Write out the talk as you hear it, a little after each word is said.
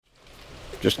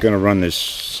Just going to run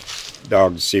this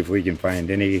dog to see if we can find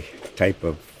any type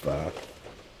of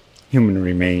human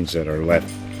remains that are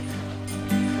left.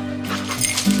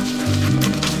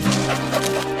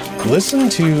 Listen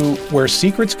to Where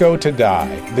Secrets Go to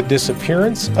Die, The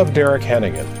Disappearance of Derek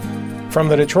Hennigan. From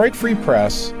the Detroit Free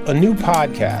Press, a new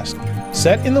podcast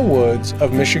set in the woods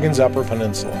of Michigan's Upper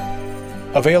Peninsula.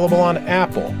 Available on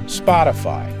Apple,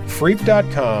 Spotify,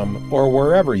 Freep.com, or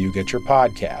wherever you get your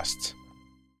podcasts.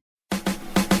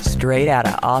 Straight out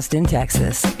of Austin,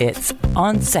 Texas, it's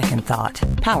On Second Thought,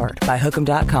 powered by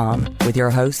Hookem.com, with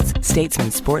your hosts, Statesman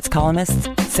sports columnists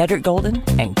Cedric Golden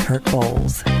and Kirk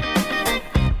Bowles.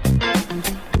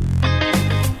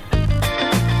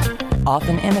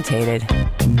 Often imitated,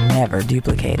 never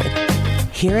duplicated.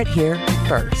 Hear it here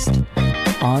first,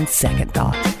 On Second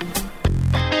Thought.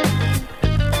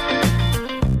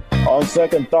 On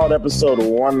Second Thought, episode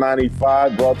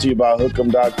 195, brought to you by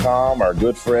Hookem.com, our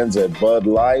good friends at Bud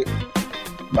Light.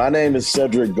 My name is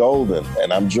Cedric Golden,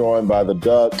 and I'm joined by the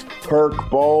Duck, Kirk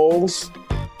Bowles,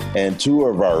 and two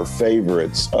of our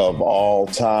favorites of all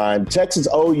time. Texas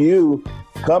OU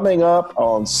coming up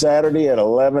on Saturday at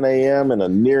 11 a.m. in a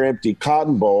near-empty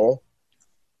Cotton Bowl.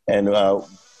 And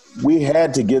we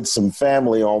had to get some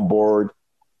family on board.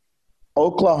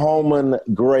 Oklahoman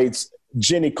greats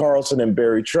Jenny Carlson and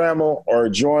Barry Trammell are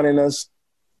joining us.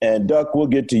 And, Duck, we'll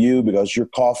get to you because you're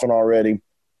coughing already.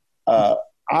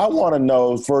 I want to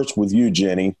know first with you,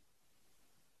 Jenny,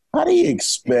 how do you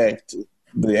expect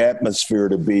the atmosphere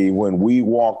to be when we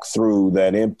walk through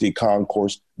that empty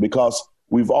concourse? Because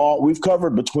we've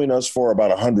covered between us for about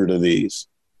 100 of these.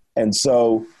 And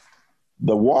so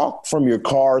the walk from your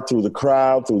car through the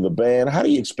crowd, through the band, how do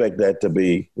you expect that to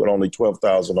be with only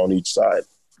 12,000 on each side?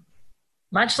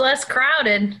 Much less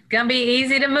crowded. Gonna be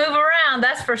easy to move around,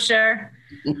 that's for sure.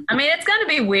 I mean, it's gonna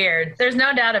be weird. There's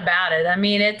no doubt about it. I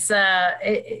mean, it's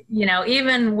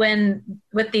even when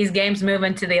with these games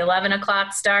moving to the 11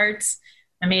 o'clock starts,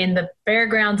 I mean, the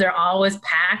fairgrounds are always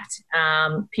packed.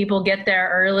 People get there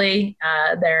early.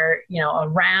 They're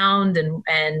around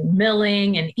and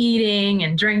milling and eating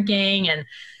and drinking and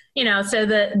so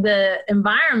the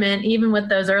environment, even with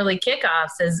those early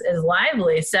kickoffs, is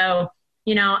lively. So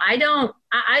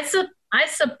I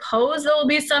suppose there will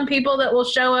be some people that will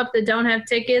show up that don't have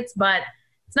tickets, but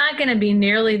it's not going to be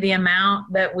nearly the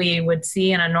amount that we would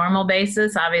see on a normal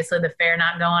basis. Obviously, the fair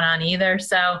not going on either.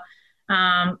 So,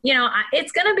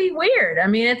 it's going to be weird. I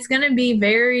mean, it's going to be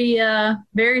very,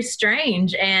 very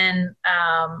strange. And,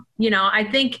 I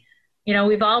think,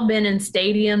 we've all been in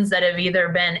stadiums that have either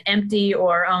been empty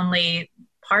or only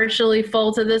partially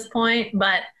full to this point,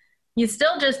 but you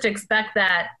still just expect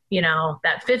that,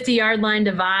 that 50-yard line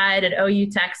divide at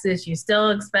OU Texas. You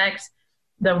still expect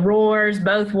the roars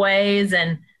both ways.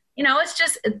 And,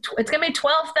 it's going to be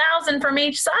 12,000 from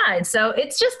each side. So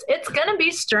it's going to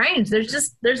be strange.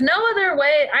 There's no other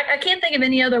way. I can't think of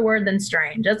any other word than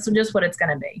strange. That's just what it's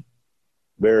going to be.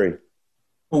 Barry.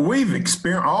 Well,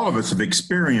 all of us have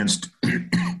experienced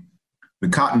the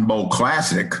Cotton Bowl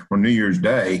Classic on New Year's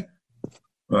Day.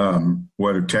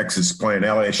 Whether Texas playing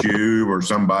LSU or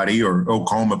somebody, or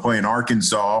Oklahoma playing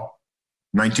Arkansas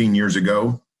 19 years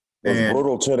ago. It was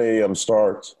brutal 10 a.m.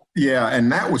 starts. Yeah, and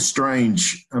that was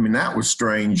strange. I mean, that was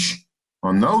strange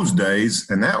on those days,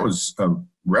 and that was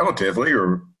relatively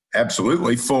or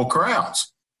absolutely full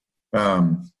crowds.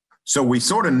 So we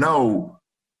sort of know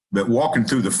that walking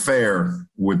through the fair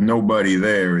with nobody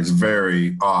there is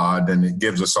very odd, and it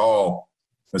gives us all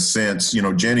a sense.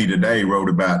 Jenny today wrote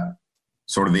about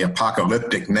sort of the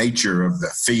apocalyptic nature of the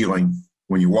feeling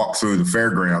when you walk through the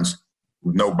fairgrounds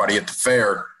with nobody at the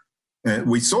fair. And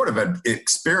we sort of had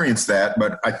experienced that,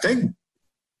 but I think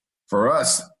for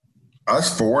us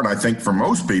four, and I think for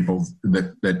most people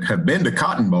that have been to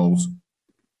Cotton Bowls,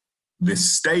 the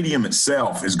stadium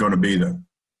itself is going to be the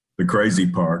crazy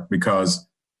part because,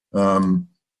 you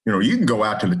can go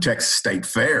out to the Texas State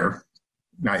Fair,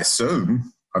 I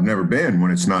assume. I've never been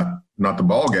when it's not the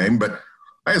ball game, but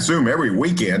I assume every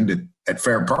weekend at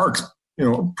Fair Park's,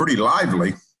 pretty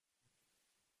lively.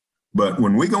 But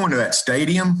when we go into that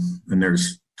stadium and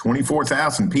there's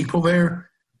 24,000 people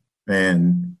there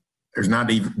and there's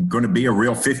not even going to be a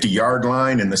real 50-yard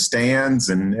line in the stands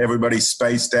and everybody's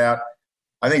spaced out,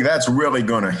 I think that's really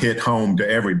going to hit home to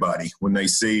everybody when they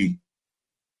see,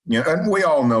 and we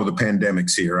all know the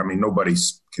pandemic's here. I mean,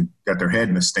 nobody's got their head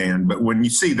in the stand. But when you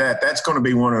see that, that's going to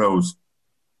be one of those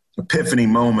epiphany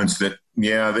moments that,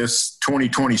 this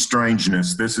 2020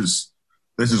 strangeness, this is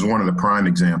one of the prime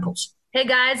examples. Hey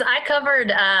guys, I covered,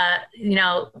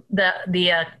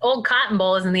 the old Cotton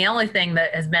Bowl isn't the only thing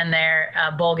that has been there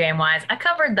bowl game wise. I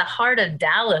covered the Heart of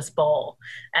Dallas Bowl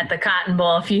at the Cotton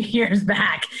Bowl a few years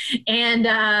back, and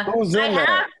Who's in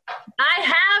that?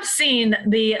 I have seen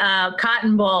the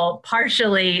Cotton Bowl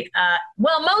partially,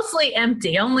 mostly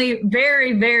empty, only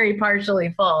very, very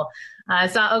partially full. I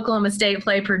saw Oklahoma State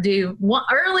play Purdue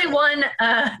early one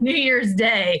New Year's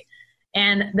Day.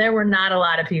 And there were not a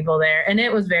lot of people there, and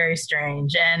it was very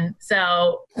strange. And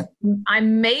so I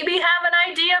maybe have an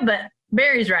idea, but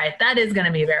Barry's right. That is going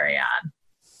to be very odd.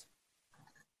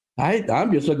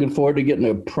 I'm just looking forward to getting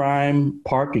a prime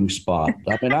parking spot.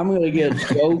 I mean, I'm going to get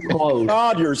so close.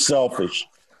 God, you're selfish.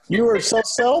 You are so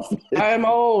selfish. I'm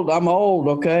old,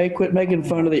 okay? Quit making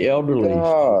fun of the elderly.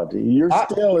 God, you're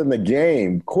still in the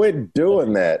game. Quit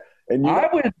doing that. And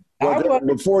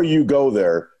before you go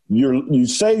there, you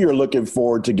say you're looking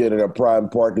forward to getting a prime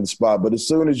parking spot, but as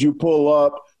soon as you pull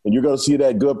up and you're going to see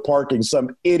that good parking,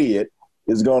 some idiot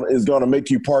is going to make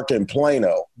you park in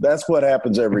Plano. That's what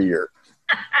happens every year.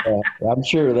 I'm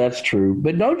sure that's true.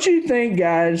 But don't you think,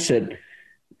 guys, that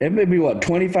it may be,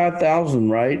 25,000,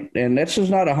 right? And that's just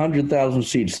not a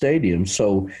 100,000-seat stadium.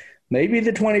 So maybe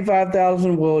the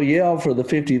 25,000 will yell for the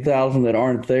 50,000 that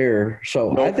aren't there.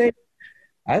 So nope.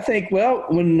 I think,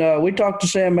 when we talked to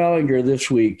Sam Ellinger this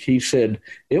week, he said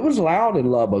it was loud in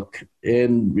Lubbock.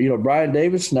 And, Brian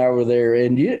Davis and I were there,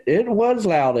 and it was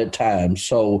loud at times.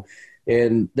 So,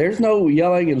 and there's no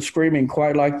yelling and screaming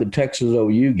quite like the Texas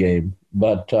OU game.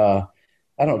 But I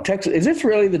don't know, Texas, is this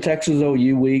really the Texas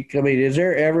OU week? I mean, has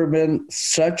there ever been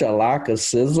such a lack of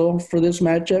sizzle for this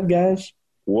matchup, guys?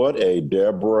 What a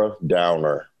Deborah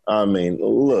Downer. I mean,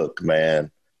 look,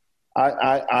 man.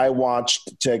 I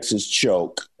watched Texas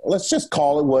choke. Let's just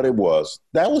call it what it was.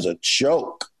 That was a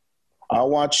choke. I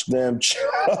watched them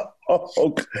choke.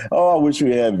 Oh, I wish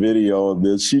we had video of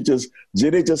this.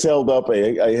 Jenny just held up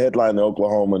a headline in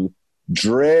Oklahoma,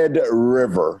 Dread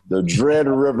River, the Dread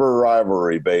River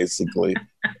rivalry, basically.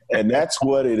 And that's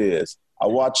what it is. I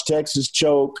watched Texas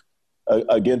choke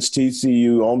against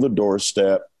TCU on the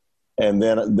doorstep, and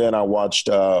then I watched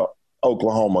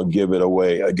Oklahoma give it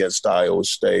away against Iowa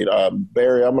State.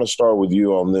 Barry, I'm going to start with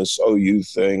you on this OU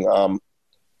thing.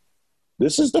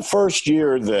 This is the first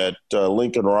year that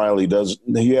Lincoln Riley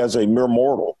he has a mere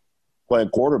mortal playing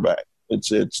quarterback.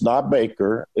 It's not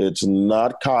Baker, it's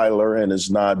not Kyler, and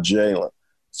it's not Jalen.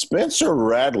 Spencer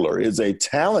Rattler is a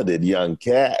talented young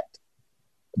cat,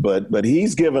 but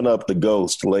he's given up the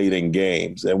ghost late in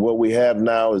games. And what we have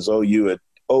now is OU at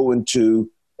 0-2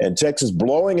 and Texas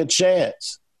blowing a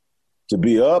chance to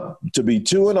be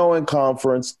 2-0 in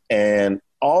conference, and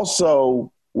also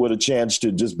with a chance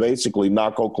to just basically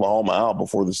knock Oklahoma out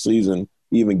before the season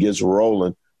even gets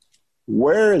rolling.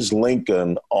 Where is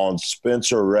Lincoln on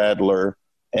Spencer Rattler,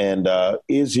 and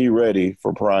is he ready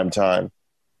for prime time?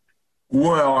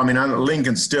 Well, I mean,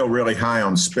 Lincoln's still really high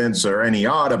on Spencer, and he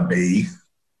ought to be.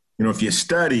 If you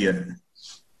study it,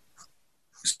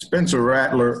 Spencer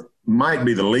Rattler might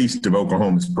be the least of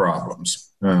Oklahoma's problems.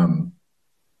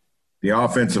 The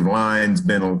offensive line's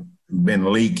been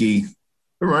leaky.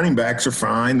 The running backs are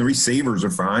fine. The receivers are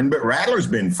fine. But Rattler's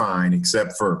been fine,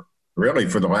 except for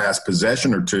the last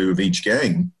possession or two of each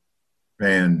game.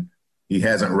 And he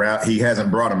hasn't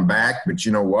brought him back. But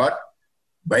you know what?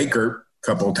 Baker a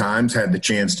couple of times had the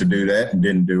chance to do that and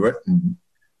didn't do it. And,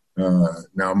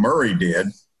 now Murray did.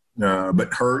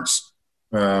 But Hurts,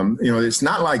 it's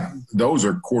not like those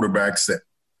are quarterbacks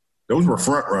those were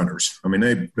front runners. I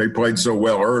mean, they played so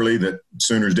well early that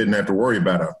Sooners didn't have to worry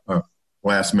about a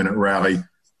last-minute rally.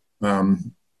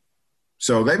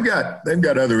 So they've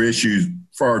got other issues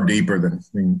far deeper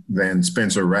than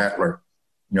Spencer Rattler.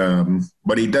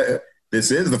 But this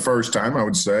is the first time, I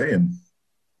would say, in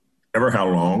ever how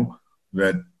long,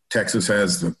 that Texas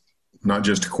has not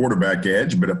just a quarterback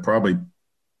edge, but a probably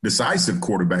decisive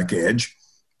quarterback edge.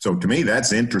 So to me,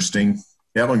 that's interesting.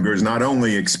 Ellinger is not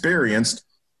only experienced,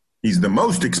 he's the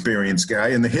most experienced guy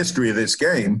in the history of this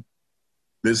game.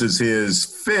 This is his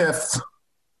 5th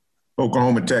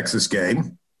Oklahoma-Texas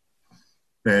game.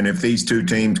 And if these two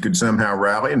teams could somehow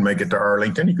rally and make it to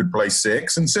Arlington, he could play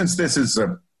 6. And since this is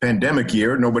a pandemic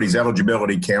year, nobody's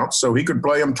eligibility counts, so he could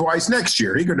play them twice next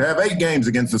year. He could have 8 games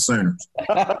against the Sooners.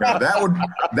 Now,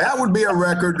 that would be a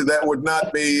record that would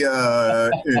not be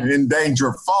in danger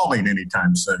of falling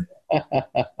anytime soon.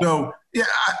 So, yeah,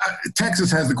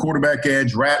 Texas has the quarterback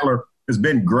edge. Rattler has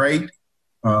been great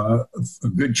a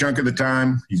good chunk of the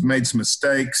time. He's made some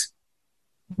mistakes.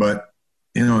 But,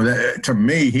 to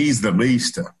me, he's the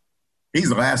least. He's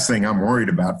the last thing I'm worried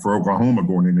about for Oklahoma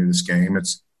going into this game.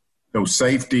 It's those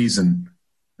safeties and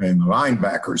and the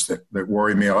linebackers that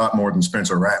worry me a lot more than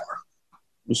Spencer Rattler.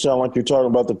 You sound like you're talking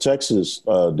about the Texas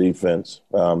defense,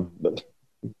 the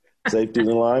safeties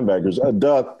and linebackers.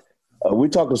 Duck, we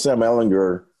talked to Sam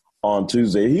Ehlinger on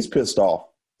Tuesday. He's pissed off.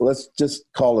 Let's just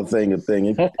call a thing a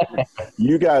thing.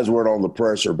 You guys weren't on the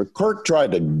pressure, but Kirk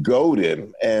tried to goad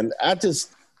him, and I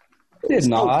just did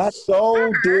not.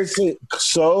 So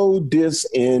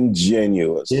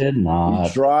disingenuous. Did not.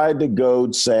 He tried to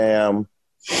goad Sam,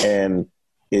 and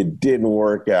it didn't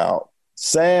work out.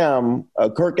 Sam,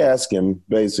 Kirk asked him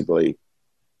basically,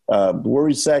 were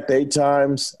we sacked 8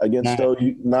 times against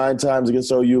OU, 9 times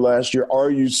against OU last year? Do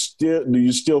you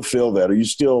still feel that? Are you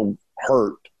still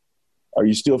hurt? Are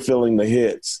you still feeling the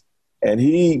hits? And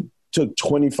he took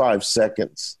 25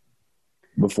 seconds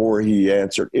before he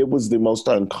answered. It was the most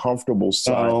uncomfortable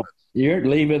silence. You're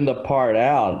leaving the part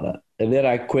out. And then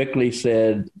I quickly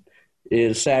said,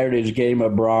 is Saturday's game a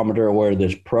barometer of where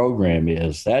this program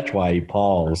is? That's why he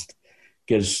paused.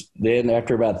 Because then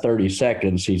after about 30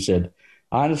 seconds, he said,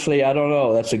 honestly, I don't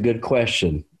know. That's a good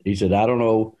question. He said, I don't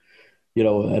know.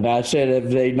 And I said,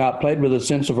 have they not played with a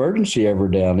sense of urgency ever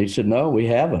down? He said, no, we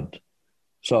haven't.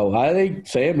 So I think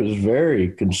Sam is very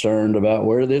concerned about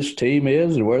where this team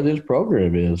is and where this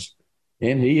program is.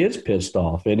 And he is pissed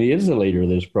off, and he is the leader of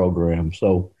this program.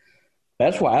 So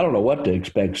that's why I don't know what to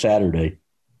expect Saturday.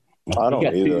 I don't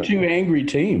either. Two angry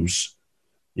teams.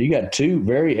 You got 2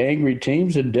 very angry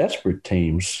teams and desperate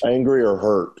teams. Angry or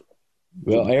hurt?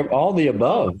 Well, all the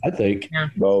above, I think. Yeah.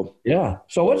 Both. Yeah.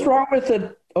 So what's wrong with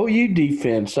the OU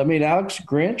defense? I mean, Alex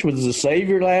Grinch was the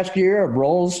savior last year of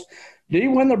Broyles. Did he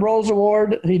win the Broyles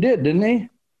Award? He did, didn't he?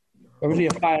 Or was he a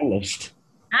finalist?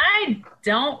 I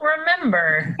don't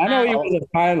remember. I know he was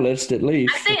a finalist at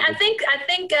least. I think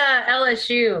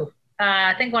LSU.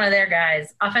 I think one of their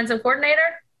guys, offensive coordinator.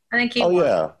 I think he. Oh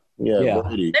won. Yeah.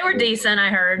 They were decent, I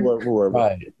heard.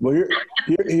 Right. Well,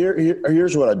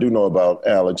 here's what I do know about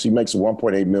Alex. He makes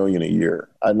 $1.8 million a year.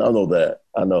 I know that.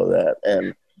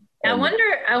 And I wonder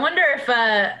if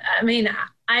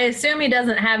I assume he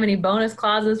doesn't have any bonus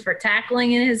clauses for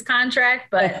tackling in his contract,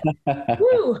 but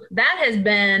that has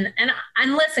been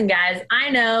and listen, guys, I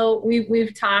know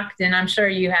we've talked, and I'm sure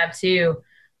you have too.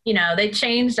 They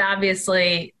changed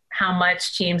obviously how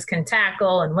much teams can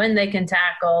tackle and when they can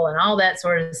tackle and all that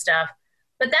sort of stuff.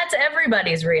 But that's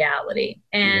everybody's reality.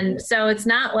 And so it's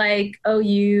not like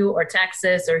OU or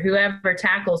Texas or whoever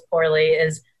tackles poorly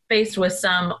is faced with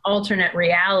some alternate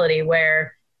reality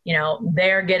where,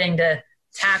 they're getting to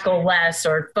tackle less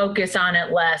or focus on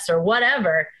it less or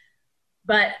whatever.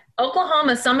 But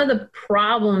Oklahoma, some of the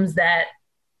problems that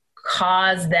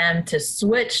cause them to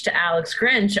switch to Alex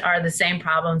Grinch are the same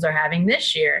problems they're having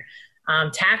this year.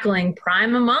 Tackling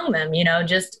prime among them,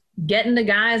 just getting the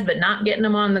guys but not getting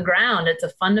them on the ground. It's a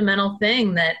fundamental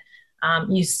thing that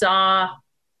you saw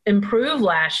improve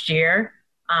last year.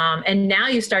 And now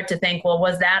you start to think, well,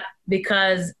 was that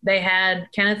because they had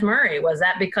Kenneth Murray? Was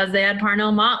that because they had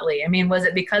Parnell Motley? I mean, was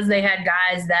it because they had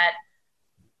guys that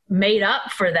made up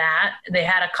for that? They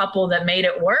had a couple that made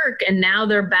it work, and now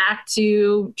they're back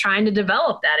to trying to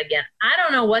develop that again. I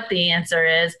don't know what the answer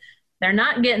is. They're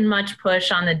not getting much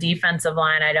push on the defensive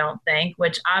line, I don't think,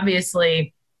 which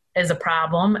obviously is a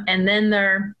problem. And then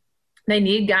they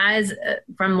need guys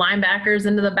from linebackers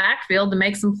into the backfield to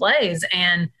make some plays,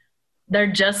 and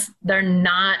they're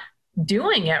not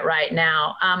doing it right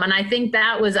now. And I think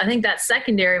that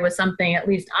secondary was something, at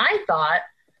least I thought,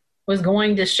 was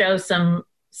going to show some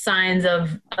signs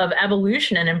of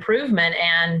evolution and improvement.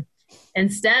 And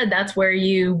instead, that's where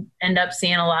you end up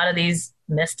seeing a lot of these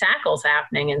missed tackles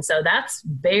happening. And so that's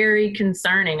very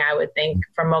concerning, I would think,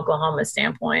 from Oklahoma's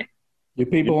standpoint. Do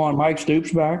people want Mike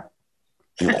Stoops back?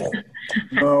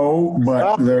 No,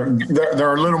 but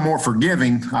they're a little more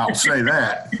forgiving. I'll say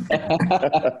that.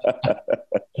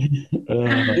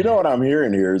 You know what I'm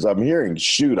hearing here is I'm hearing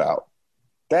shootout.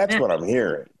 That's what I'm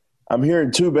hearing. I'm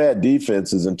hearing 2 bad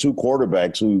defenses and 2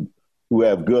 quarterbacks who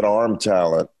have good arm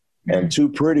talent and 2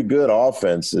 pretty good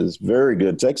offenses, very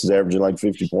good. Texas averaging like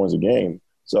 50 points a game.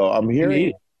 So I'm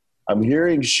hearing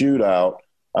shootout.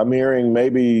 I'm hearing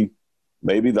maybe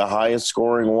the highest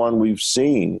scoring one we've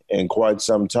seen in quite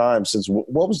some time since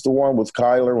what was the one with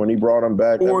Kyler when he brought him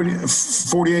back?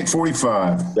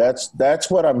 48-45. That's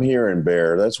what I'm hearing,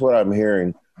 Bear. That's what I'm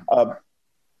hearing.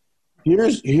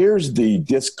 Here's the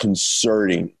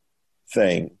disconcerting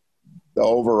thing, the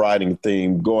overriding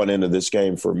theme going into this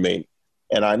game for me.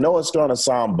 And I know it's going to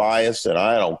sound biased, and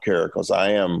I don't care because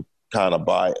I am kind of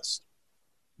biased.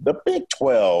 The Big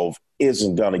 12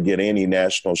 isn't going to get any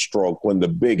national stroke when the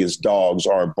biggest dogs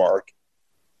aren't barking.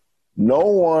 no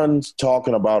one's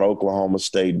talking about Oklahoma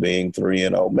State being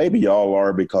 3-0. Maybe y'all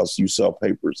are because you sell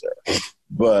papers there.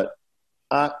 But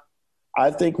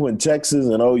I think when Texas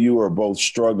and OU are both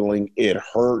struggling, it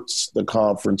hurts the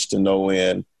conference to no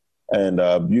end.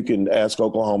 And you can ask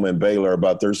Oklahoma and Baylor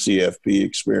about their CFP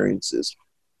experiences.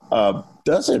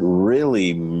 Does it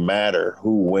really matter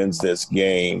who wins this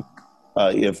game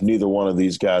if neither one of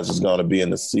these guys is going to be in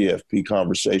the CFP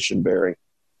conversation, Barry?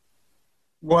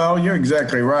 Well, you're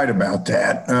exactly right about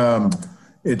that.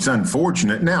 It's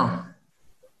unfortunate. Now,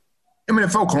 I mean,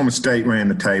 if Oklahoma State ran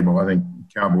the table, I think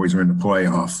Cowboys are in the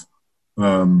playoff.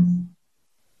 I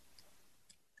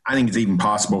think it's even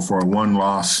possible for a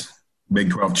one-loss Big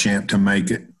 12 champ to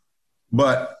make it.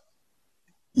 But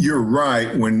you're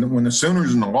right. When the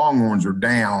Sooners and the Longhorns are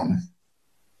down,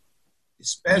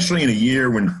 especially in a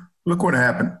year when – look what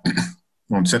happened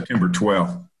on September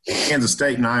 12th. Kansas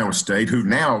State and Iowa State, who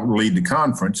now lead the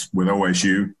conference with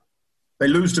OSU, they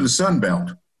lose to the Sun Belt.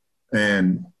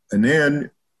 And then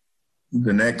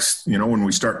the next, when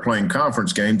we start playing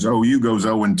conference games, OU goes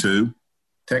 0-2.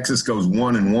 Texas goes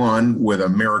 1-1 with a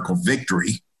miracle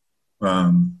victory.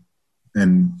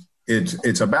 And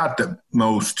it's about the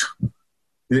most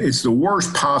 – it's the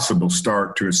worst possible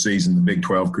start to a season the Big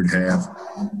 12 could have.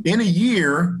 In a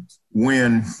year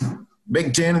when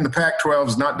Big 10 and the Pac-12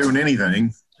 is not doing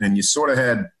anything, and you sort of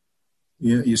had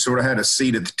a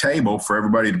seat at the table for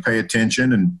everybody to pay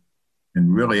attention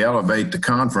and really elevate the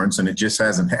conference, and it just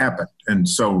hasn't happened. And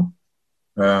so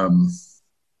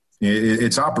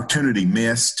it's opportunity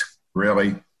missed,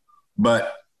 really,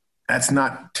 but that's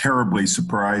not terribly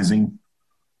surprising.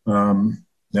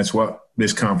 That's what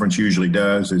this conference usually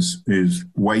does is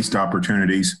waste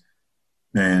opportunities.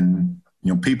 And,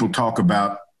 people talk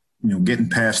about, getting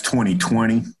past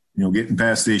 2020, getting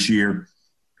past this year.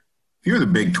 If you're the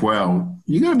Big 12,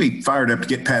 you got to be fired up to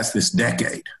get past this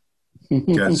decade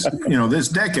because, this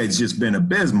decade's just been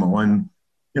abysmal. And,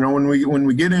 when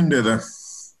we get into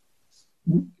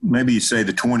maybe you say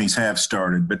the 20s have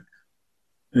started, but,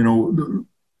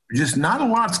 just not a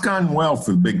lot's gone well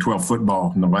for the Big 12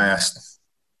 football in the last,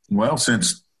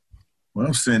 since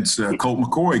Colt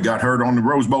McCoy got hurt on the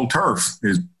Rose Bowl turf.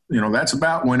 That's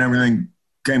about when everything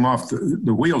came off,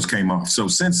 the wheels came off. So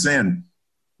since then,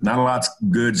 not a lot's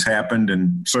good's happened,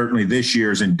 and certainly this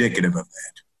year is indicative of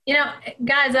that.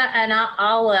 Guys,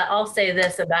 I'll say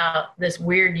this about this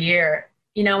weird year.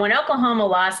 When Oklahoma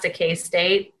lost to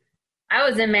K-State, I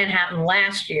was in Manhattan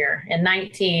last year in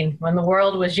 19 when the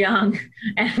world was young,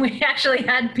 and we actually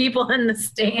had people in the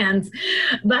stands.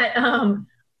 But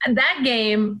that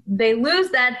game, they lose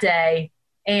that day,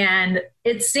 and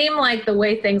it seemed like the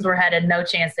way things were headed, no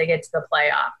chance they get to the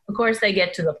playoff. Of course, they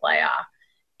get to the playoff.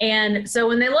 And so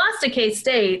when they lost to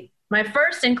K-State, my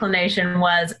first inclination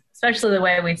was, especially the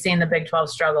way we've seen the Big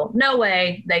 12 struggle, no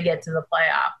way they get to the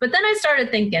playoff. But then I started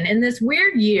thinking, in this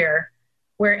weird year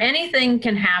where anything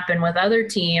can happen with other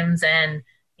teams and,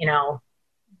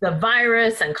 the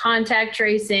virus and contact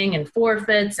tracing and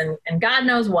forfeits and God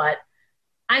knows what,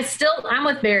 I'm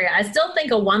with Barry. I still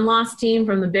think a one-loss team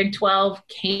from the Big 12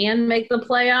 can make the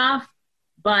playoff,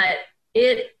 but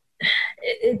I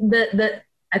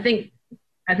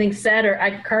think said,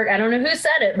 or Kirk, I don't know who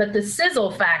said it, but the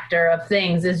sizzle factor of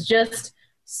things is just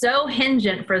so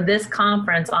hingent for this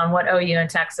conference on what OU and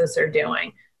Texas are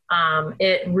doing.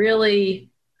 It really,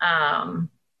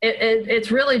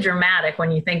 it's really dramatic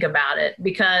when you think about it,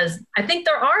 because I think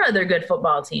there are other good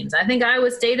football teams. I think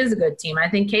Iowa State is a good team. I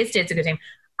think K-State's a good team.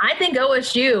 I think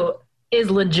OSU is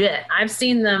legit. I've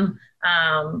seen them.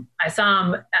 I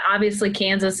saw them. Obviously,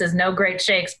 Kansas is no great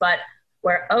shakes, but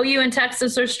where OU and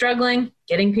Texas are struggling,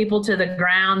 getting people to the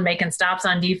ground, making stops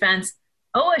on defense,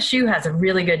 OSU has a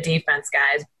really good defense,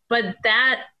 guys. But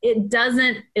it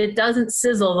doesn't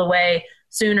sizzle the way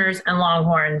Sooners and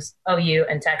Longhorns, OU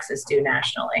and Texas do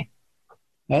nationally.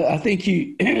 I think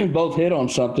you both hit on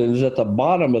something, is at the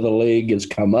bottom of the league has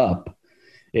come up.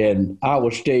 And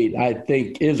Iowa State, I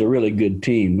think, is a really good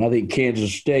team. I think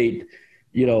Kansas State,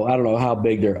 I don't know how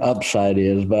big their upside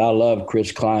is, but I love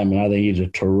Chris Klieman. I think he's a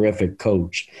terrific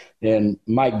coach. And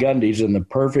Mike Gundy's in the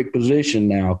perfect position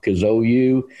now because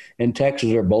OU and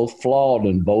Texas are both flawed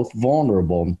and both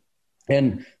vulnerable.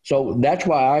 And so that's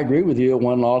why I agree with you. A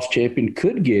one-loss champion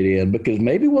could get in, because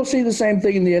maybe we'll see the same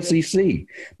thing in the SEC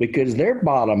because their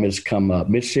bottom has come up.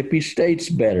 Mississippi State's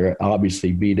better,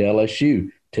 obviously beat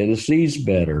LSU. Tennessee's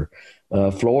better.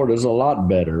 Florida's a lot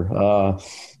better.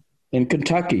 In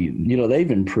Kentucky,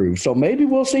 they've improved. So maybe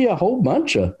we'll see a whole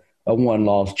bunch of a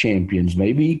one-loss champions.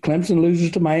 Maybe Clemson loses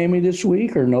to Miami this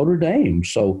week or Notre Dame.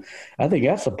 So I think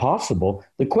that's a possible.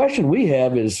 The question we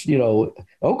have is,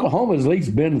 Oklahoma's at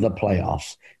least been to the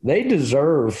playoffs. They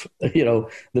deserve, the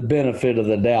benefit of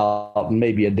the doubt and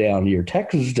maybe a down year.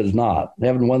 Texas does not. They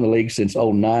haven't won the league since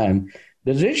 2009.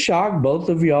 Does it shock both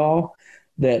of y'all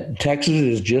that Texas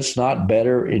is just not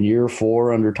better in year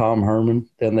 4 under Tom Herman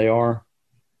than they are?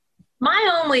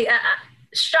 My only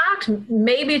shocked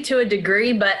maybe to a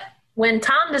degree, but when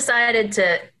Tom decided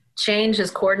to change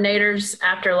his coordinators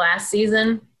after last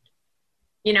season,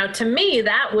 to me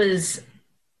that was,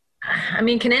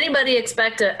 can anybody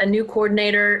expect a new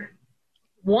coordinator,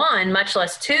 one, much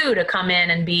less two, to come in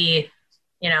and be,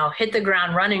 hit the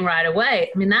ground running right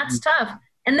away? That's tough.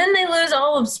 And then they lose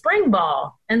all of spring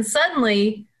ball. And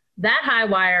suddenly that high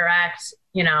wire act,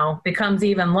 becomes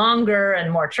even longer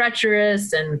and more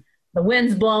treacherous, and the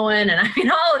wind's blowing.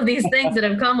 And all of these things that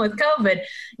have come with COVID,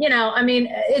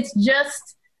 it's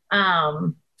just,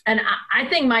 and I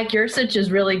think Mike Yurcich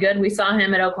is really good. We saw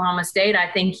him at Oklahoma State. I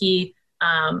think he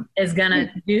is going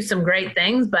to do some great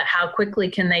things, but how quickly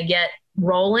can they get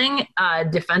rolling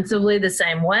defensively the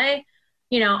same way?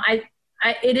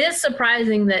 It is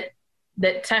surprising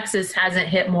that Texas hasn't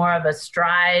hit more of a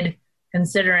stride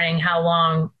considering how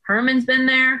long Herman's been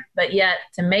there, but yet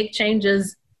to make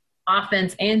changes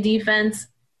offense and defense,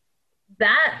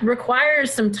 that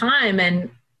requires some time, and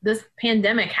this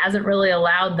pandemic hasn't really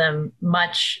allowed them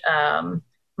much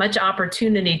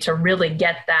opportunity to really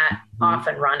get that off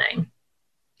and running.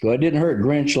 Well, it didn't hurt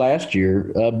Grinch last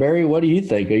year. Barry, what do you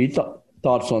think? Are you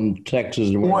thoughts on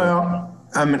Texas? Well,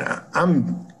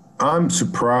 I'm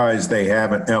surprised they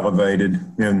haven't elevated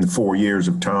in the 4 years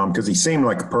of Tom, because he seemed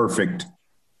like a perfect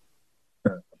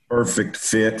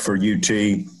fit for UT.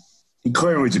 He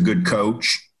clearly is a good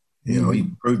coach. He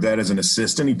proved that as an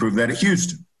assistant. He proved that at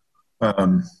Houston.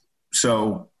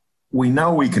 So we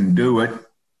know we can do it.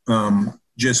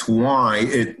 Just why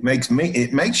it makes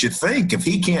you think, if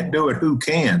he can't do it, who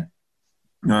can?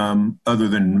 Other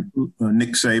than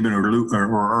Nick Saban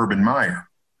or Urban Meyer.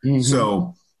 Mm-hmm.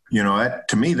 So, that,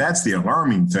 to me, that's the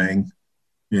alarming thing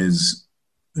is,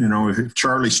 if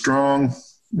Charlie Strong,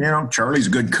 Charlie's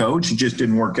a good coach. He just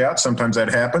didn't work out. Sometimes that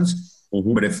happens.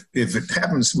 Mm-hmm. But if it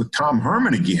happens with Tom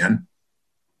Herman again,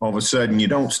 all of a sudden you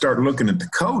don't start looking at the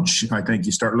coach. I think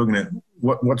you start looking at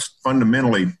what's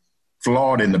fundamentally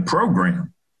flawed in the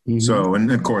program. Mm-hmm. So,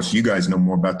 and of course, you guys know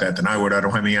more about that than I would. I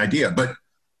don't have any idea. But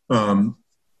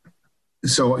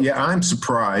so, yeah, I'm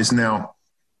surprised. Now,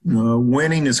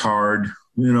 winning is hard.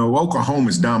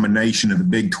 Oklahoma's domination of the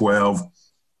Big 12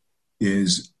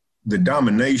 is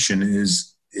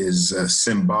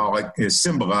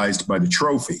symbolized by the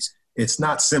trophies. It's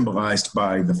not symbolized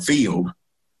by the field.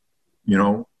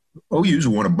 OU's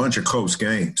won a bunch of close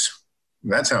games.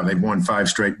 That's how they've won 5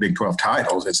 straight Big 12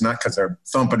 titles. It's not because they're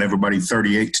thumping everybody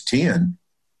 38-10.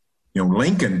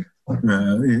 Lincoln,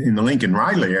 in the Lincoln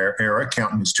Riley era,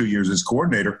 counting his 2 years as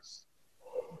coordinator,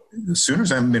 the Sooners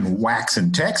haven't been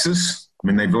waxing Texas.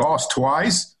 They've lost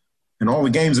twice, and all the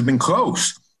games have been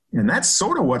close. And that's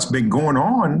sort of what's been going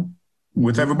on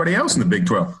with everybody else in the Big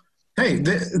 12. Hey,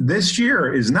 this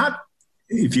year is not,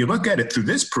 if you look at it through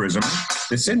this prism,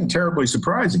 this isn't terribly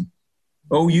surprising.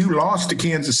 OU lost to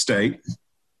Kansas State,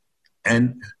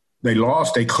 and they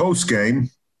lost a close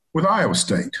game with Iowa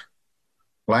State.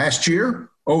 Last year,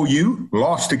 OU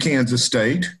lost to Kansas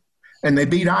State, and they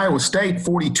beat Iowa State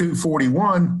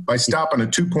 42-41 by stopping a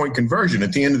 2-point conversion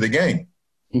at the end of the game.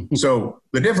 So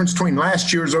the difference between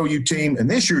last year's OU team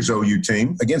and this year's OU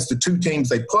team against the two teams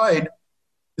they played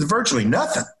is virtually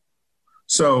nothing.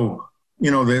 So,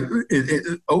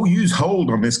 OU's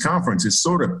hold on this conference is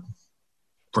sort of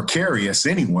precarious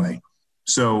anyway.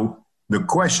 So the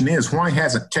question is, why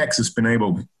hasn't Texas been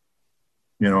able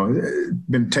to,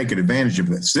 been taking advantage of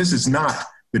this? This is not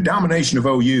 – the domination of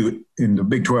OU in the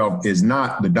Big 12 is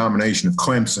not the domination of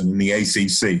Clemson in the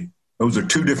ACC. Those are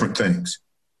two different things.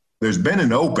 There's been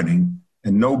an opening,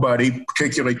 and nobody,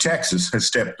 particularly Texas, has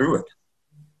stepped through it.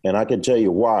 And I can tell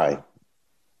you why.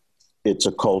 It's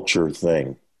a culture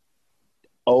thing.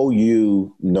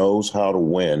 OU knows how to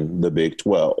win the Big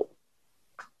 12.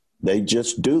 They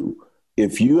just do.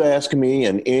 If you ask me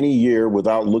in any year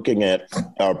without looking at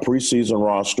our preseason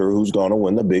roster who's going to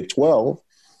win the Big 12,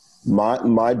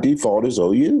 my default is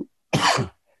OU.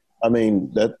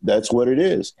 That's what it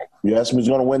is. You ask me who's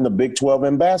going to win the Big 12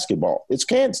 in basketball. It's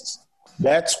Kansas.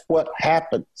 That's what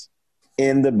happens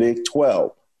in the Big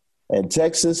 12. And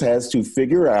Texas has to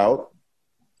figure out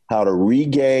how to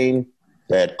regain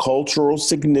that cultural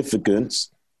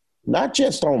significance, not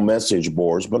just on message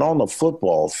boards, but on the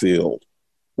football field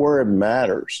where it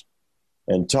matters.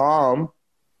 And Tom,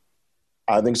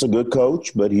 I think, is a good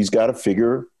coach, but he's got to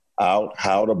figure out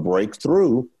how to break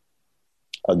through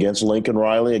against Lincoln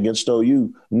Riley, against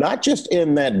OU, not just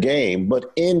in that game,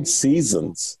 but in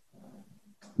seasons.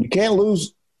 You can't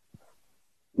lose.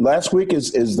 Last week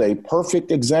is a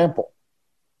perfect example.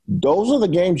 Those are the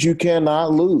games you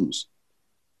cannot lose.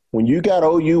 When you got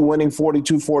OU winning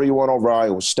 42-41 over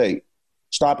Iowa State,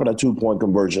 stopping a 2-point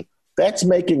conversion, that's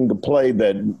making the play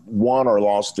that won or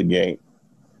lost the game.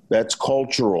 That's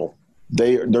cultural.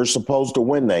 They're supposed to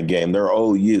win that game. They're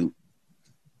OU.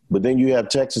 But then you have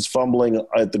Texas fumbling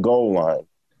at the goal line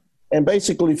and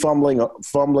basically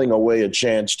fumbling away a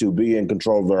chance to be in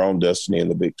control of their own destiny in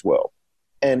the Big 12.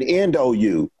 And end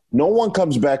OU. No one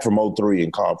comes back from 0-3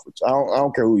 in conference. I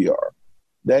don't care who you are.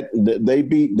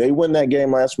 They win that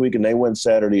game last week and they win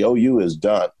Saturday. OU is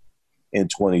done in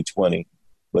 2020.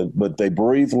 But they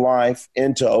breathe life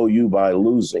into OU by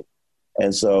losing.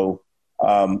 And so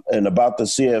and about the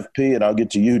CFP, and I'll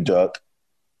get to you, Duck.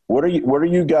 What are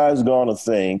you guys going to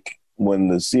think when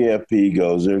the CFP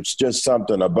goes? There's just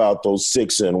something about those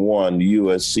 6-1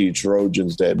 USC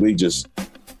Trojans that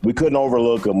we couldn't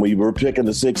overlook them. We were picking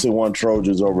the 6-1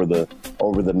 Trojans over the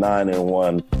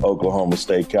 9-1 Oklahoma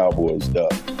State Cowboys.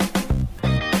 Duck.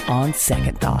 On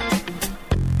second thought.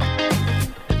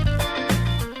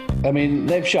 I mean,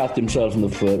 they've shot themselves in the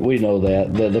foot. We know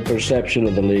that. The perception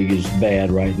of the league is bad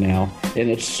right now. And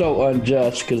it's so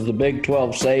unjust because the Big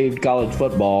 12 saved college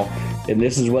football, and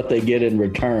this is what they get in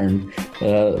return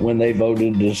when they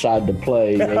voted to decide to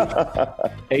play.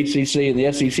 HCC and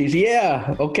the SEC,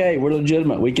 yeah, okay, we're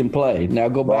legitimate. We can play. Now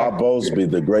go back. Bob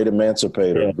Bowlesby, the great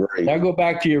emancipator. Yeah. Great. Now go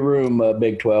back to your room,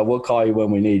 Big 12. We'll call you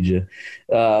when we need you.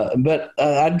 But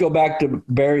I'd go back to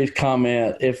Barry's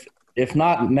comment. If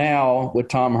not now, with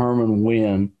Tom Herman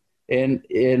win, and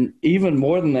even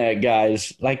more than that,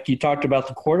 guys, like you talked about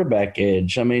the quarterback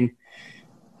edge. I mean,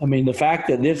 the fact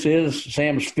that this is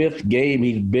Sam's 5th game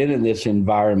he's been in this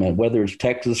environment, whether it's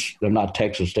Texas or not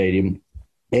Texas Stadium,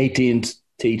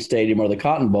 AT&T Stadium, or the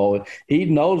Cotton Bowl, he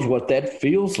knows what that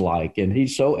feels like, and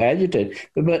he's so agitated.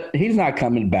 But he's not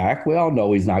coming back. We all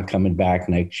know he's not coming back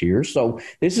next year. So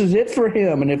this is it for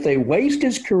him. And if they waste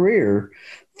his career,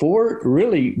 4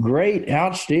 really great,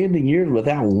 outstanding years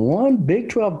without one Big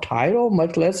 12 title,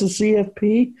 much less a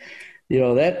CFP,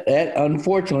 that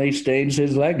unfortunately stains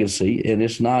his legacy, and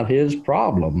it's not his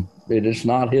problem. It is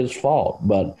not his fault.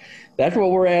 But that's what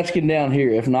we're asking down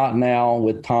here. If not now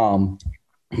with Tom,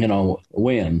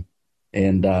 when?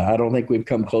 And I don't think we've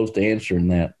come close to answering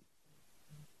that.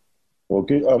 Well,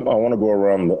 I want to go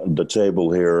around the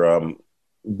table here.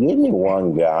 Give me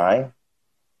one guy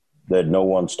that no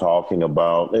one's talking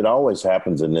about. It always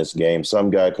happens in this game. Some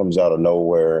guy comes out of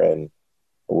nowhere, and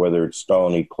whether it's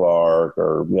Stoney Clark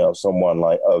or someone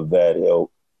like of that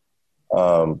ilk,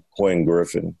 Quinn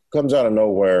Griffin comes out of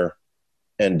nowhere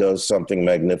and does something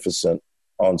magnificent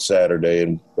on Saturday,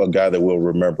 and a guy that we'll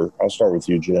remember. I'll start with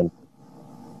you, Jen.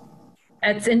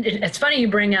 It's funny you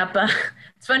bring up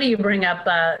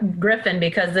Griffin,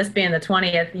 because this being the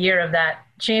 20th year of that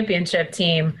championship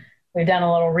team, we've done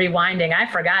a little rewinding. I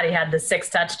forgot he had the 6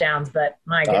 touchdowns, but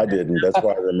my goodness. I didn't. That's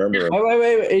why I remember him.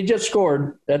 Wait. He just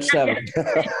scored. That's 7.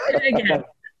 Again.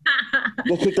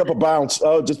 Just picked up a bounce.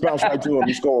 Oh, just bounced right to him.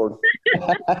 He scored.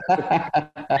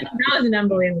 That was an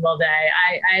unbelievable day.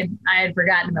 I had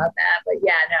forgotten about that, but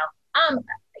yeah, no.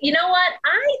 You know what?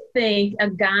 I think a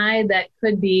guy that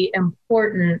could be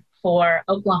important for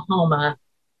Oklahoma,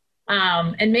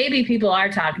 and maybe people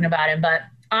are talking about him, but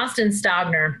Austin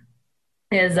Stogner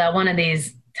is one of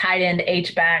these tight end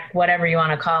H-back, whatever you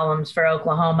want to call them, for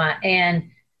Oklahoma. And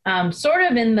sort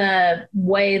of in the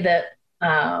way that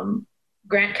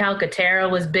Grant Calcaterra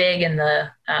was big in the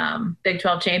Big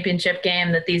 12 championship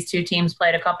game that these two teams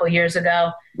played a couple years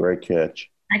ago. Great catch.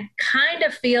 I kind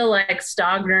of feel like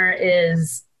Stogner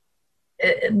is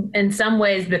in some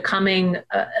ways becoming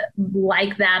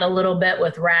like that a little bit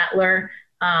with Rattler.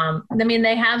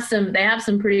 They have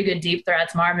some pretty good deep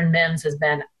threats. Marvin Mims has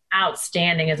been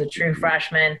outstanding as a true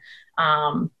freshman.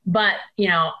 But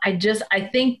I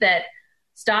think that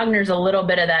Stogner's a little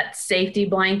bit of that safety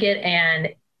blanket,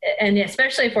 and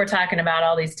especially if we're talking about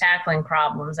all these tackling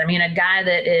problems. I mean, a guy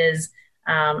that is,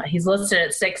 he's listed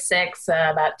at 6'6",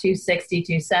 about 260,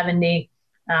 270,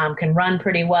 can run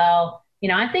pretty well.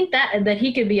 I think that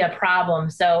he could be a problem.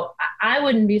 So I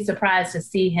wouldn't be surprised to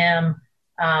see him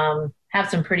have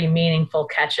some pretty meaningful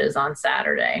catches on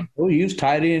Saturday. Well, use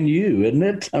tight end isn't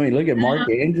it? I mean, look at Mark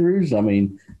Andrews. I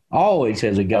mean, always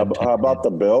has a guy. How about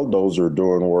the Belldozer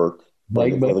doing work for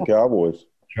the Cowboys?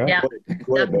 Right. Yeah.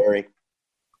 Go ahead, Barry.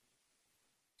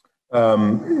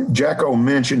 Jacko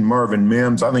mentioned Marvin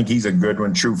Mims. I think he's a good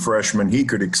one, true freshman. He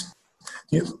could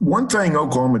one thing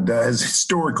Oklahoma has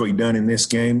historically done in this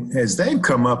game is they've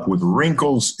come up with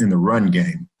wrinkles in the run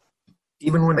game.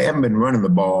 Even when they haven't been running the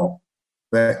ball,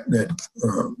 that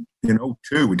in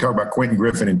 2002, we talked about Quentin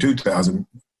Griffin in 2000.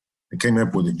 They came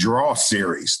up with a draw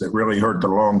series that really hurt the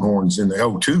Longhorns in the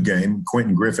 2002 game.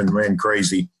 Quentin Griffin ran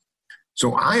crazy.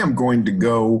 So I am going to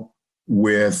go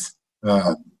with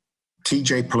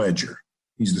TJ Pledger.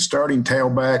 He's the starting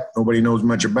tailback. Nobody knows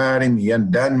much about him. He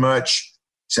hasn't done much.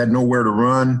 He's had nowhere to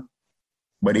run,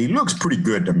 but he looks pretty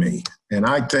good to me. And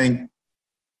I think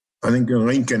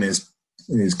Lincoln is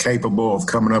capable of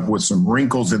coming up with some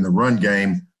wrinkles in the run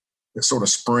game that sort of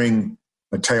spring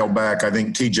a tailback. I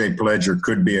think TJ Pledger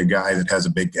could be a guy that has a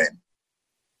big game.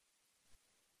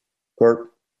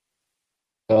 Kirk?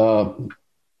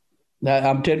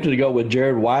 I'm tempted to go with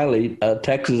Jared Wiley,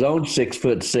 Texas' own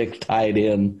 6'6" tight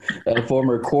end, a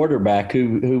former quarterback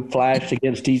who flashed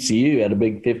against TCU, had a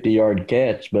big 50-yard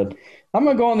catch. But I'm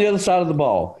going to go on the other side of the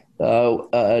ball.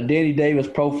 Danny Davis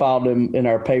profiled him in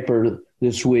our paper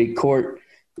this week. Court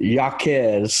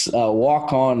Yaquez,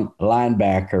 walk-on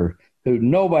linebacker who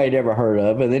nobody had ever heard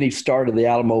of, and then he started the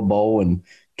Alamo Bowl and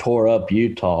tore up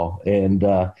Utah. And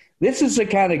this is the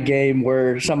kind of game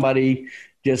where somebody –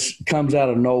 just comes out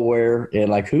of nowhere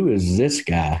and like, who is this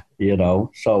guy?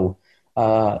 So,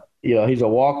 he's a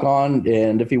walk-on,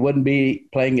 and if he wouldn't be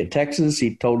playing at Texas,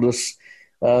 he told us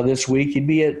this week he'd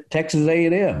be at Texas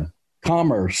A&M,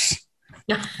 Commerce,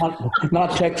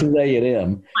 not Texas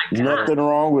A&M. Nothing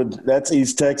wrong with that's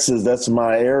East Texas. That's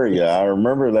my area. I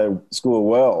remember that school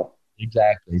well.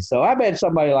 Exactly. So I bet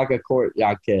somebody like a Court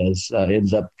Yaquez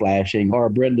ends up flashing, or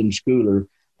a Brendan Schooler,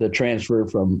 the transfer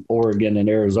from Oregon and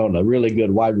Arizona, a really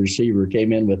good wide receiver,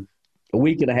 came in with a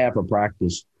week and a half of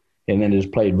practice and then has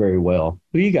played very well.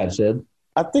 Who you got, Sid?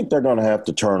 I think they're going to have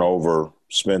to turn over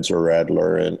Spencer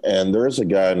Rattler. And there's a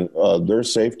guy, their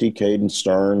safety, Caden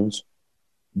Stearns.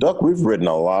 Duck, we've written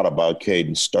a lot about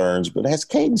Caden Stearns, but has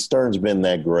Caden Stearns been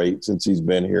that great since he's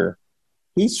been here?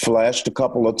 He's flashed a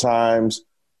couple of times,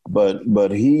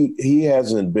 but he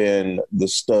hasn't been the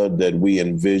stud that we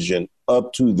envisioned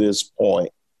up to this point.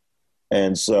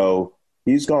 And so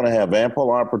he's going to have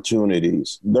ample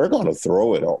opportunities. They're going to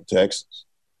throw it on Texas.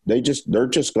 They're just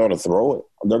going to throw it.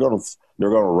 They're going to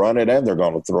run it, and they're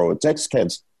going to throw it. Texas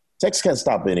can't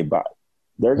stop anybody.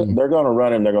 They're going to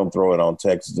run it, and they're going to throw it on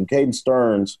Texas. And Caden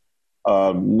Stearns,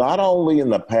 not only in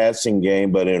the passing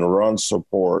game but in run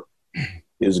support,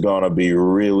 is going to be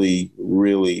really,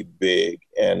 really big.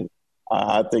 And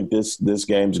I think this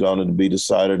game's going to be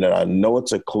decided. And I know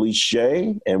it's a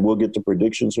cliche, and we'll get to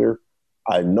predictions here.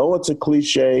 I know it's a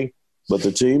cliche, but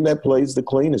the team that plays the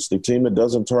cleanest, the team that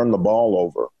doesn't turn the ball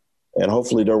over, and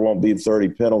hopefully there won't be 30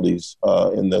 penalties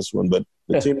in this one, but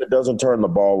the team that doesn't turn the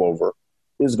ball over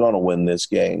is going to win this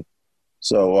game.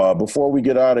 So before we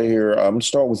get out of here, I'm going to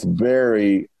start with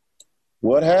Barry.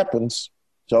 What happens?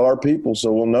 Tell our people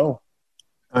so we'll know.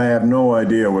 I have no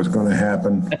idea what's going to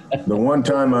happen. The one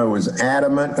time I was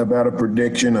adamant about a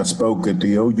prediction, I spoke at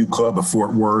the OU Club of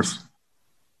Fort Worth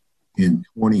in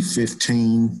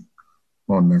 2015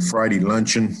 on their Friday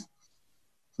luncheon.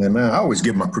 And I always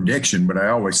give my prediction, but I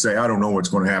always say, I don't know what's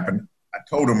going to happen. I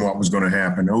told them what was going to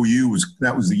happen.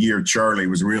 That was the year Charlie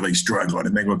was really struggling,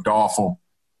 and they looked awful.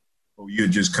 OU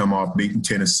had just come off beating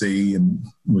Tennessee, and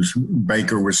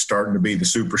Baker was starting to be the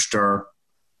superstar.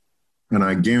 And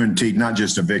I guaranteed not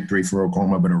just a victory for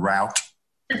Oklahoma, but a rout.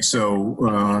 So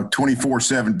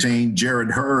 24-17,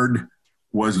 Jared Hurd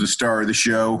was the star of the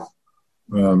show.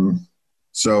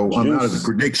 So I'm out of the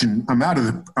prediction. I'm out of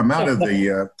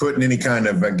the putting any kind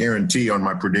of a guarantee on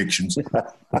my predictions.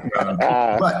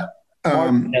 I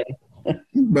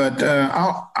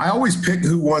always pick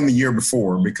who won the year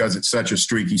before because it's such a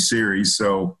streaky series.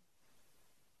 So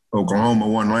Oklahoma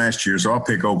won last year, so I'll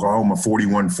pick Oklahoma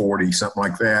 41-40, something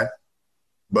like that.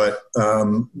 But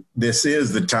this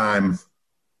is the time.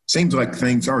 Seems like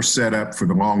things are set up for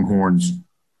the Longhorns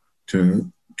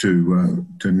to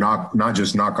not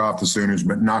just knock off the Sooners,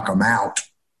 but knock them out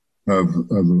of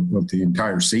the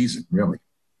entire season, really.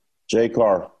 Jay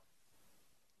Carr.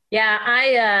 Yeah,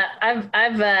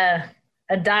 I've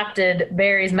adopted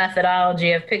Barry's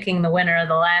methodology of picking the winner of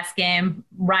the last game,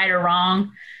 right or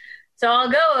wrong. So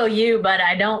I'll go OU, but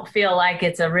I don't feel like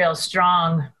it's a real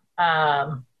strong.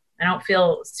 I don't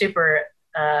feel super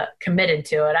committed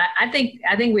to it. I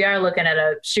think we are looking at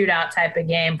a shootout type of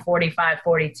game,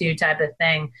 45-42 type of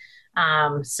thing.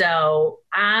 So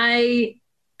I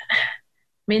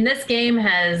mean, this game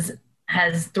has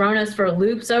thrown us for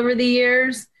loops over the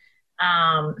years.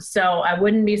 So I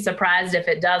wouldn't be surprised if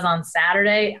it does on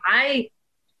Saturday.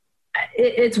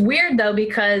 It's weird though,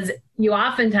 because you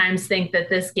oftentimes think that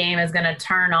this game is going to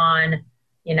turn on,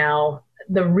 you know,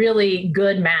 the really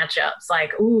good matchups.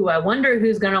 Like, ooh, I wonder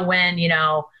who's going to win, you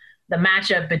know, the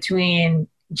matchup between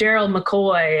Gerald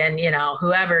McCoy and, you know,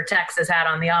 whoever Texas had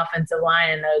on the offensive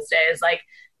line in those days. Like,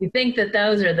 you think that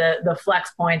those are the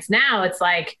flex points. Now it's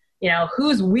like, you know,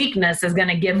 whose weakness is going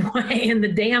to give way and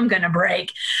the dam going to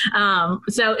break.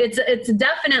 So it's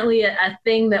definitely a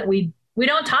thing that we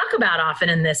don't talk about often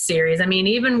in this series. I mean,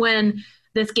 even when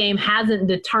this game hasn't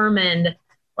determined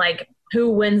like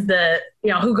who wins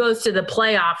who goes to the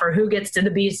playoff or who gets to the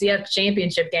BCS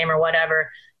championship game or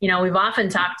whatever, you know, we've often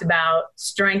talked about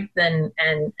strength and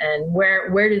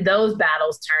where did those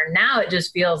battles turn. Now it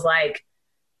just feels like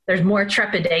there's more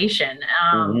trepidation,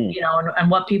 you know,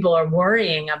 and what people are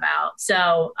worrying about.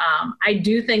 So I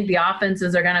do think the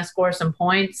offenses are going to score some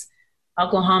points.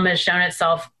 Oklahoma has shown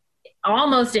itself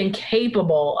almost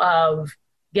incapable of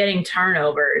getting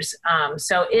turnovers.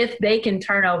 So if they can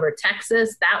turn over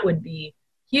Texas, that would be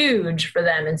huge for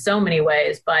them in so many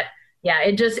ways. But yeah,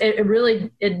 it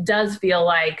really does feel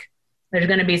like there's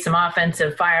going to be some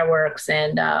offensive fireworks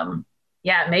and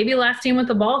maybe last team with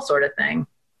the ball sort of thing.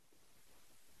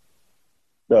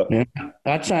 Yeah,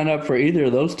 I'd sign up for either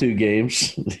of those two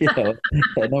games, you know,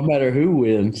 no matter who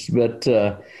wins. But,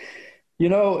 you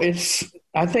know,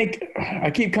 I think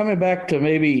I keep coming back to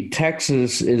maybe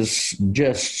Texas is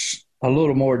just a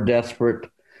little more desperate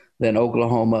than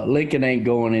Oklahoma. Lincoln ain't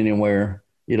going anywhere.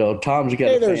 You know, Tom's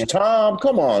got there's Tom.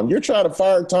 Come on. You're trying to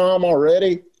fire Tom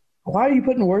already? Why are you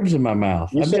putting words in my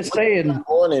mouth? I'm just saying. He's not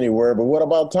going anywhere, but what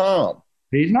about Tom?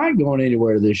 He's not going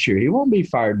anywhere this year. He won't be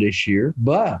fired this year,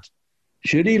 but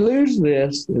should he lose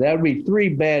this, that would be 3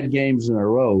 bad games in a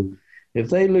row. If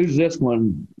they lose this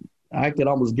one, I could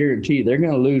almost guarantee they're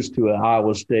going to lose to an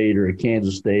Iowa State or a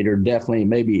Kansas State or definitely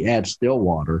maybe at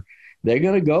Stillwater. They're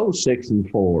going to go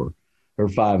 6-4 or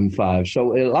 5-5.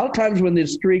 So a lot of times when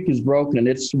this streak is broken,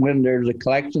 it's when there's a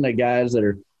collection of guys that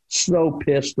are so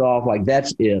pissed off, like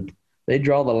that's it. They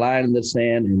draw the line in the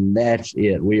sand, and that's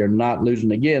it. We are not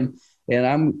losing again. And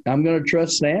I'm going to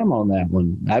trust Sam on that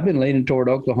one. I've been leaning toward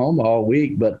Oklahoma all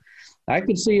week, but I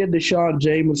could see a Deshaun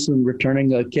Jameson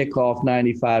returning a kickoff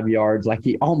 95 yards like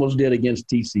he almost did against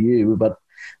TCU,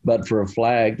 but for a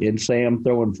flag, and Sam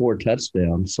throwing 4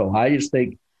 touchdowns. So I just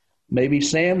think maybe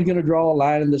Sam's going to draw a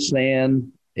line in the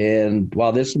sand, and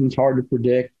while this one's hard to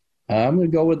predict, I'm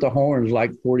going to go with the Horns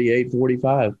like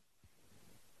 48-45.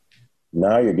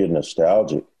 Now you're getting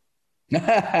nostalgic.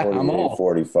 I'm all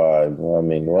 45. I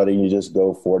mean, why didn't you just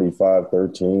go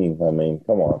 45-13? I mean,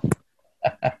 come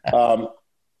on.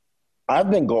 I've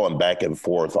been going back and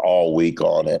forth all week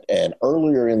on it, and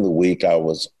earlier in the week I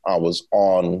was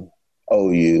on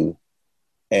OU,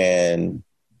 and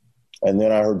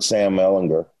then I heard Sam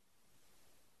Ehlinger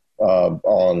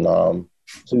on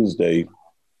Tuesday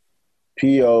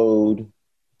PO'd,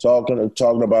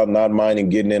 talking about not minding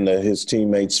getting into his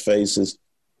teammates' faces.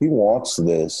 He wants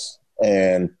this.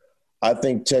 And I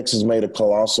think Texas made a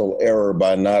colossal error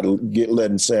by not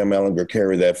letting Sam Ehlinger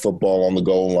carry that football on the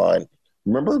goal line.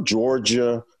 Remember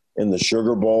Georgia in the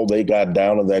Sugar Bowl? They got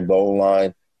down to that goal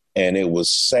line, and it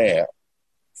was Sam,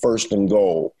 1st and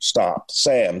goal, stopped.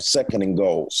 Sam, 2nd and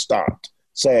goal, stopped.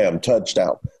 Sam,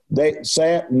 touchdown.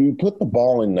 Sam, you put the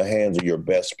ball in the hands of your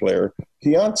best player.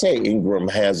 Keontae Ingram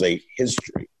has a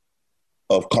history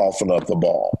of coughing up the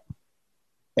ball,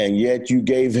 and yet you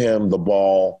gave him the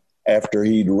ball after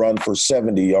he'd run for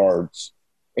 70 yards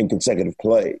in consecutive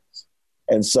plays.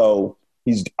 And so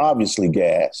he's obviously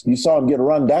gassed. You saw him get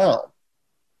run down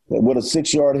with a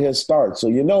 6-yard head start. So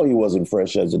you know he wasn't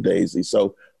fresh as a daisy.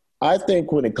 So I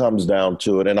think when it comes down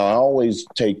to it, and I always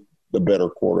take the better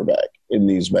quarterback in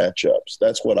these matchups.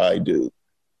 That's what I do.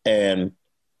 And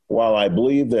while I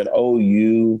believe that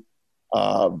OU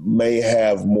may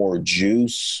have more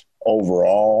juice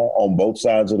overall on both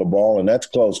sides of the ball, and that's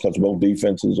close because both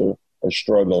defenses are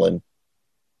struggling,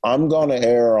 I'm going to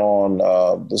err on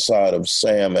the side of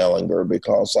Sam Ehlinger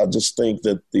because I just think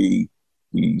that the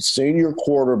senior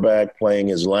quarterback playing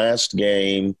his last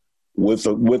game with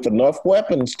enough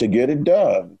weapons to get it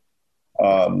done,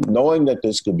 knowing that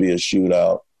this could be a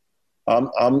shootout,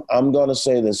 I'm going to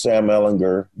say that Sam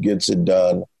Ehlinger gets it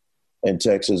done and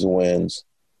Texas wins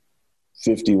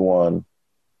 51-45.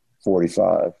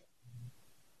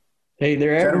 Hey,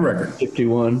 they're averaging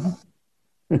 51.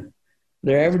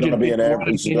 They're averaging. It's going to be an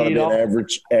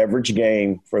average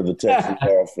game for the Texas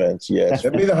offense. Yes,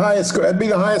 that'd be the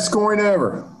highest scoring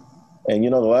ever. And you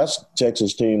know, the last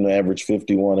Texas team to average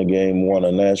 51 a game won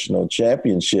a national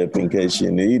championship. In case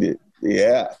you need it,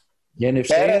 yeah. And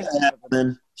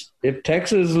if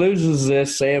Texas loses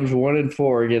this, Sam's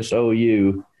 1-4 against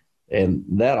OU, and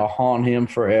that'll haunt him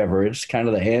forever. It's kind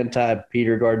of the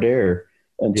anti-Peter Gardere.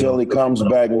 Until he comes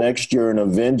back next year and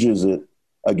avenges it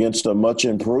against a much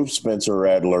improved Spencer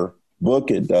Rattler.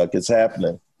 Book it, Duck. It's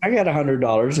happening. I got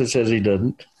 $100 that says he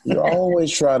doesn't. You're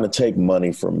always trying to take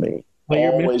money from me. Well,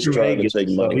 you're always Mr. trying Vegas, to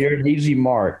take money. So you're an easy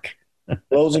mark.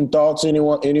 Closing thoughts,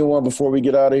 anyone before we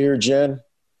get out of here, Jen?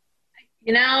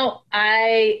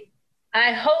 I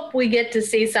hope we get to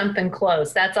see something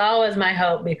close. That's always my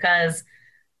hope, because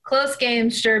close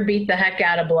games sure beat the heck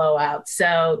out of blowouts.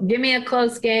 So give me a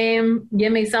close game.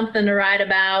 Give me something to write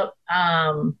about.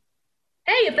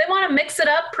 Hey, if they want to mix it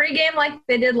up pregame like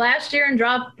they did last year and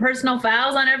draw personal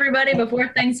fouls on everybody before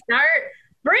things start,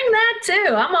 bring that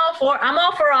too. I'm all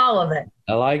for all of it.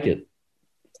 I like it.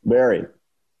 Barry.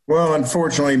 Well,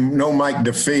 unfortunately, no Mike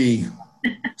DeFee,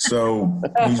 so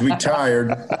he's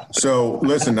retired. So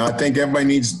listen, I think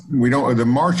everybody the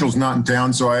Marshall's not in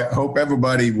town, so I hope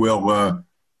everybody will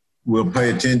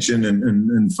pay attention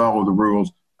and follow the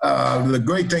rules. The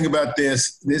great thing about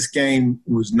this game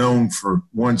was known for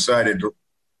one-sided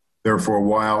there for a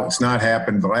while. It's not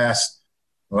happened. The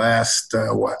last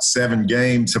 7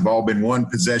 games have all been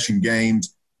one-possession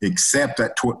games, except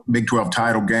that Big 12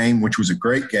 title game, which was a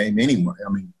great game anyway. I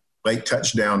mean, late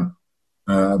touchdown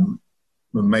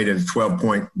made it a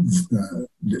 12-point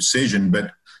decision,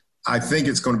 but I think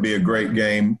it's going to be a great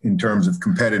game in terms of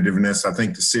competitiveness. I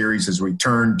think the series has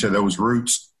returned to those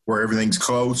roots where everything's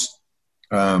close.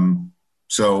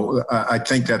 So I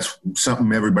think that's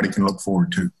something everybody can look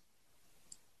forward to.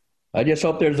 I just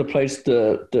hope there's a place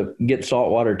to get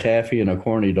saltwater taffy and a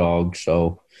corny dog.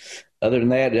 So other than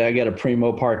that, I got a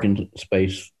primo parking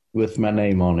space with my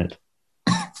name on it.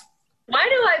 Why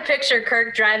do I picture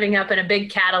Kirk driving up in a big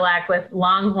Cadillac with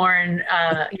longhorns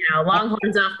off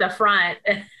the front?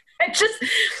 It just,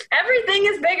 everything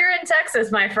is bigger in Texas,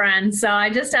 my friend. So I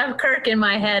just have Kirk in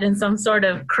my head in some sort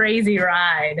of crazy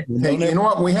ride. Hey, you know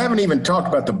what? We haven't even talked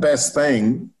about the best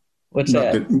thing. What's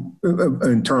that?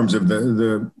 In terms of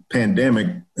the pandemic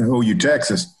in OU,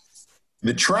 Texas.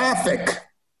 The traffic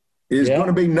is going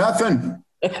to be nothing.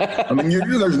 I mean,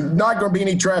 there's not going to be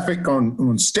any traffic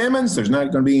on Stemmons. There's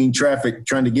not going to be any traffic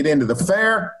trying to get into the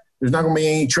fair. There's not going to be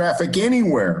any traffic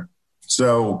anywhere.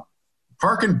 So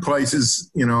parking places,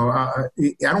 I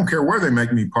don't care where they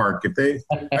make me park. If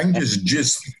I can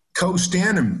just coast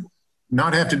in and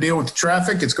not have to deal with the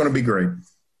traffic, it's going to be great.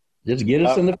 Just get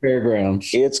us in the fairgrounds.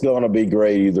 It's going to be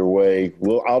great either way.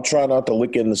 I'll try not to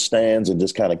look in the stands and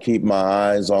just kind of keep my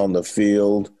eyes on the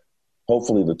field.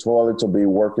 Hopefully the toilets will be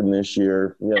working this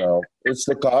year. It's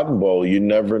the Cotton Bowl. You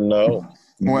never know.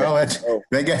 Well,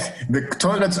 the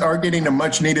toilets are getting a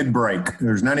much-needed break.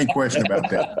 There's not any question about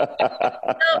that.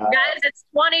 Guys, it's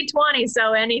 2020,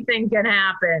 so anything can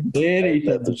happen.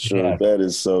 That's true. That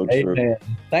is so true. Amen.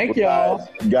 Thank y'all.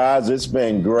 Guys, it's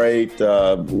been great.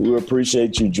 We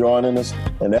appreciate you joining us.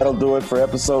 And that'll do it for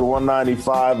episode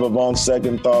 195 of On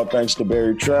Second Thought. Thanks to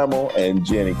Barry Trammell and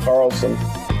Jenny Carlson.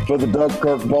 For the Doug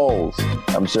Kirk Bowls,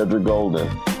 I'm Cedric Golden,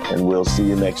 and we'll see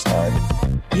you next time.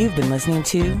 You've been listening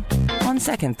to On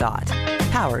Second Thought,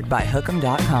 powered by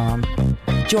Hookem.com.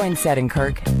 Join Ced and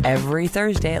Kirk every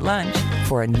Thursday at lunch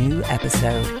for a new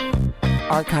episode.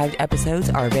 Archived episodes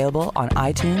are available on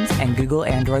iTunes and Google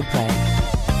Android Play.